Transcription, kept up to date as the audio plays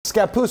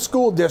Scappoose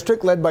School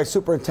District, led by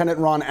Superintendent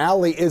Ron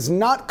Alley, is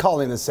not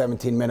calling the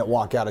 17-minute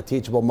walkout a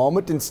teachable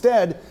moment.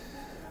 Instead,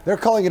 they're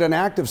calling it an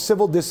act of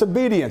civil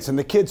disobedience, and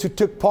the kids who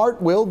took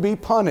part will be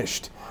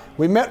punished.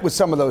 We met with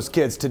some of those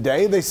kids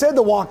today. They said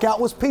the walkout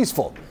was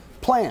peaceful,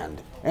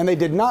 planned, and they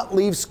did not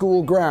leave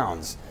school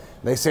grounds.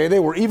 They say they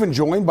were even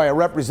joined by a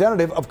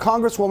representative of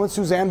Congresswoman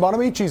Suzanne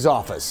Bonamici's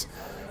office.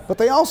 But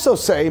they also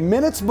say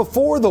minutes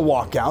before the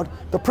walkout,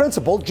 the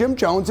principal, Jim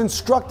Jones,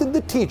 instructed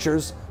the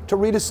teachers to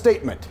read a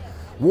statement,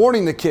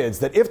 warning the kids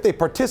that if they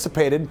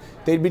participated,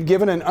 they'd be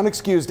given an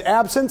unexcused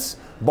absence,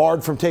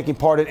 barred from taking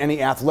part in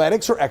any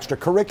athletics or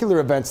extracurricular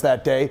events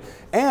that day,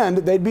 and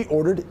they'd be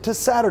ordered to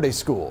Saturday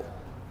school.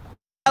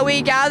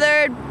 We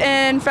gathered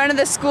in front of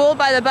the school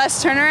by the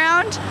bus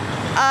turnaround.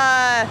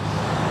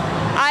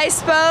 I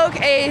spoke,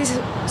 a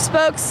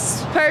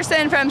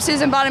spokesperson from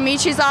Susan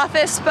Bonamici's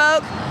office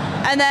spoke,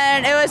 and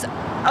then it was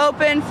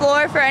open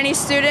floor for any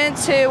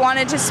students who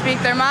wanted to speak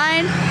their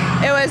mind.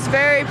 It was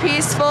very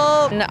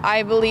peaceful. And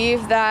I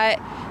believe that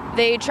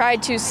they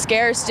tried to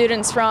scare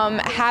students from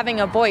having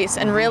a voice,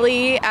 and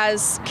really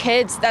as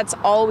kids that's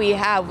all we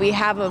have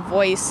a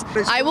voice.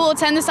 I will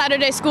attend the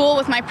Saturday school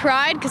with my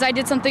pride because I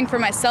did something for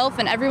myself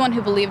and everyone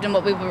who believed in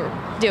what we were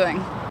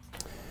doing.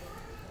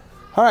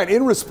 All right,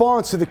 in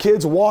response to the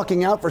kids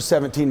walking out for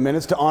 17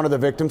 minutes to honor the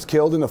victims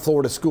killed in the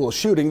Florida school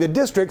shooting, the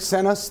district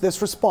sent us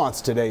this response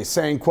today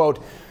saying,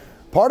 quote,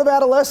 "Part of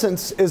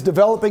adolescence is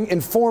developing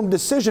informed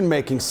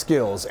decision-making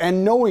skills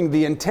and knowing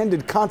the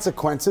intended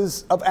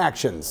consequences of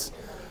actions.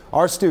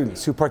 Our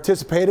students who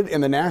participated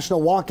in the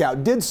national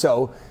walkout did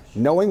so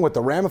knowing what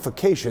the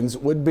ramifications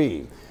would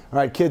be." All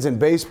right, kids in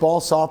baseball,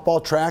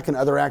 softball, track, and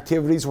other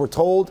activities were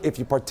told if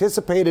you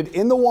participated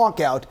in the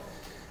walkout,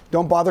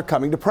 don't bother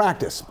coming to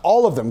practice.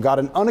 All of them got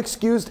an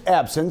unexcused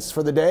absence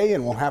for the day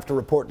and will have to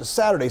report to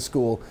Saturday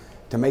school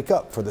to make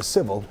up for the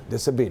civil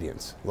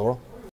disobedience. Laurel?